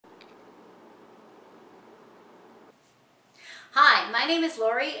my name is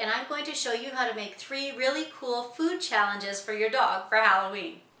Lori and I'm going to show you how to make 3 really cool food challenges for your dog for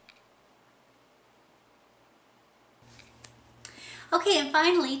Halloween. Okay, and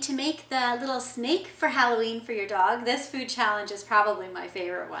finally, to make the little snake for Halloween for your dog, this food challenge is probably my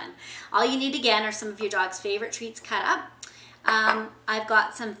favorite one. All you need again are some of your dog's favorite treats cut up. I've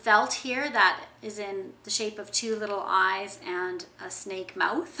got some felt here that is in the shape of 2 little eyes and a snake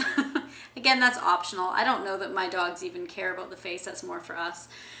mouth. Again, that's optional. I don't know that my dogs even care about the face. That's more for us.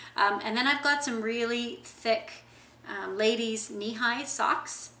 And then I've got some really thick ladies' knee-high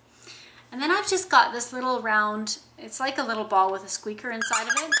socks. And then I've just got this little round, it's like a little ball with a squeaker inside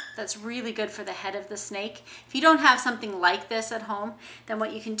of it. That's really good for the head of the snake. If you don't have something like this at home, then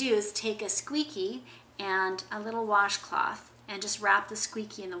what you can do is take a squeaky and a little washcloth and just wrap the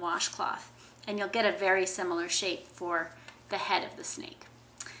squeaky in the washcloth. And you'll get a very similar shape for the head of the snake.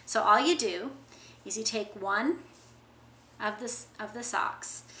 So all you do is you take one of the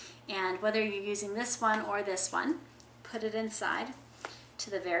socks, and whether you're using this one or this one, put it inside to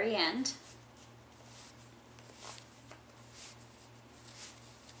the very end.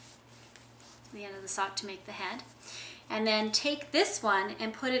 The end of the sock to make the head. And then take this one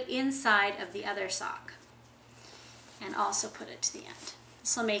and put it inside of the other sock. And also put it to the end.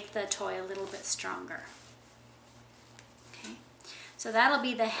 This will make the toy a little bit stronger. Okay, so that'll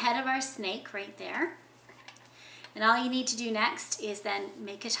be the head of our snake right there. And all you need to do next is then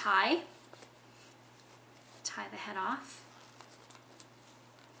make a tie. Tie the head off.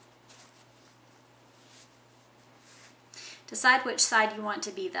 Decide which side you want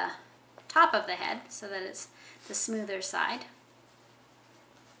to be the top of the head so that it's the smoother side.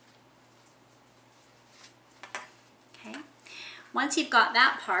 Okay. Once you've got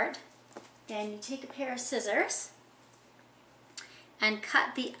that part, then you take a pair of scissors and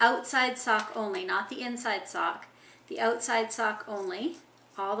cut the outside sock only, not the inside sock, the outside sock only,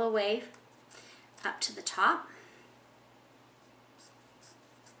 all the way up to the top.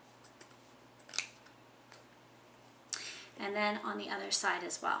 And then on the other side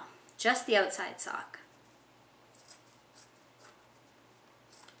as well, just the outside sock.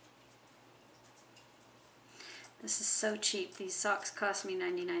 This is so cheap. These socks cost me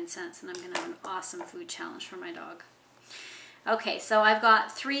 99 cents and I'm gonna have an awesome food challenge for my dog. Okay, so I've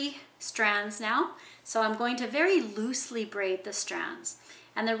got 3 strands now. So I'm going to very loosely braid the strands.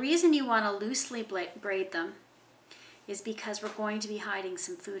 And the reason you wanna loosely braid them is because we're going to be hiding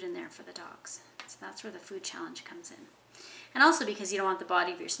some food in there for the dogs. So that's where the food challenge comes in. And also because you don't want the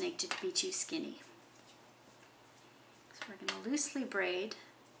body of your snake to be too skinny. So we're going to loosely braid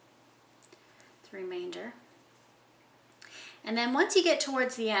the remainder. And then once you get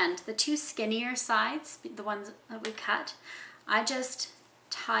towards the end, the 2 skinnier sides, the ones that we cut, I just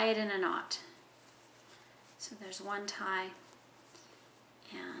tie it in a knot. So there's one tie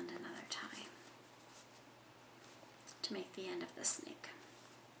and another tie to make the end of the snake.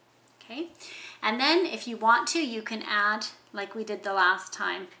 Okay, and then if you want to, you can add, like we did the last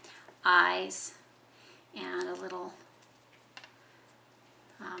time, eyes and a little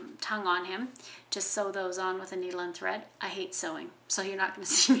tongue on him. Just sew those on with a needle and thread. I hate sewing, so you're not going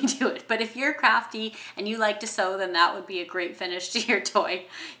to see me do it. But if you're crafty and you like to sew, then that would be a great finish to your toy.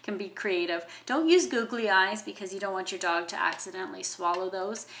 It can be creative. Don't use googly eyes because you don't want your dog to accidentally swallow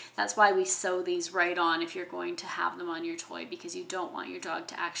those. That's why we sew these right on if you're going to have them on your toy, because you don't want your dog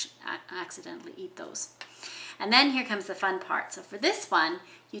to accidentally eat those. And then here comes the fun part. So for this one,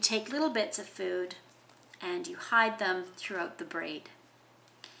 you take little bits of food and you hide them throughout the braid.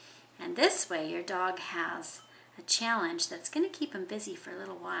 And this way your dog has a challenge that's going to keep him busy for a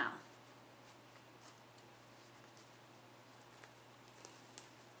little while.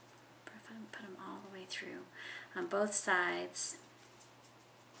 Put them all the way through on both sides,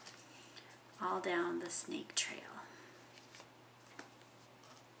 all down the snake trail.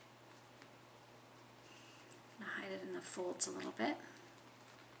 I'm going to hide it in the folds a little bit.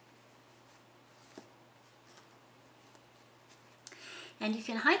 And you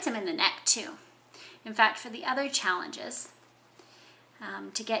can hide some in the neck too. In fact, for the other challenges,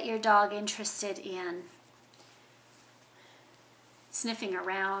 to get your dog interested in sniffing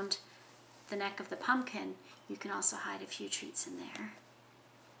around the neck of the pumpkin, you can also hide a few treats in there.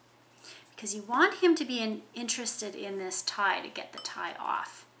 Because you want him to be interested in this tie to get the tie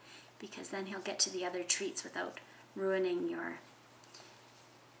off, because then he'll get to the other treats without ruining your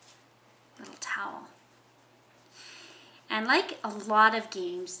little towel. And like a lot of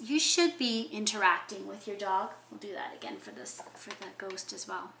games, you should be interacting with your dog. We'll do that again for the ghost as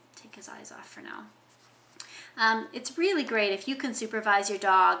well. Take his eyes off for now. It's really great if you can supervise your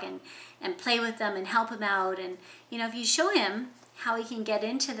dog and play with them and help him out. And you know, if you show him how he can get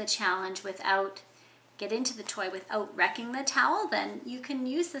into the challenge get into the toy without wrecking the towel, then you can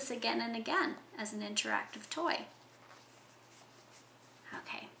use this again and again as an interactive toy.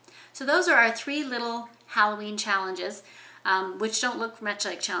 Okay, so those are our 3 little Halloween challenges, which don't look much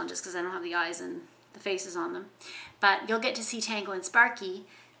like challenges because I don't have the eyes and the faces on them. But you'll get to see Tango and Sparky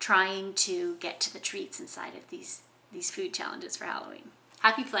trying to get to the treats inside of these food challenges for Halloween.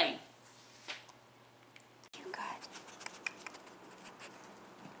 Happy playing!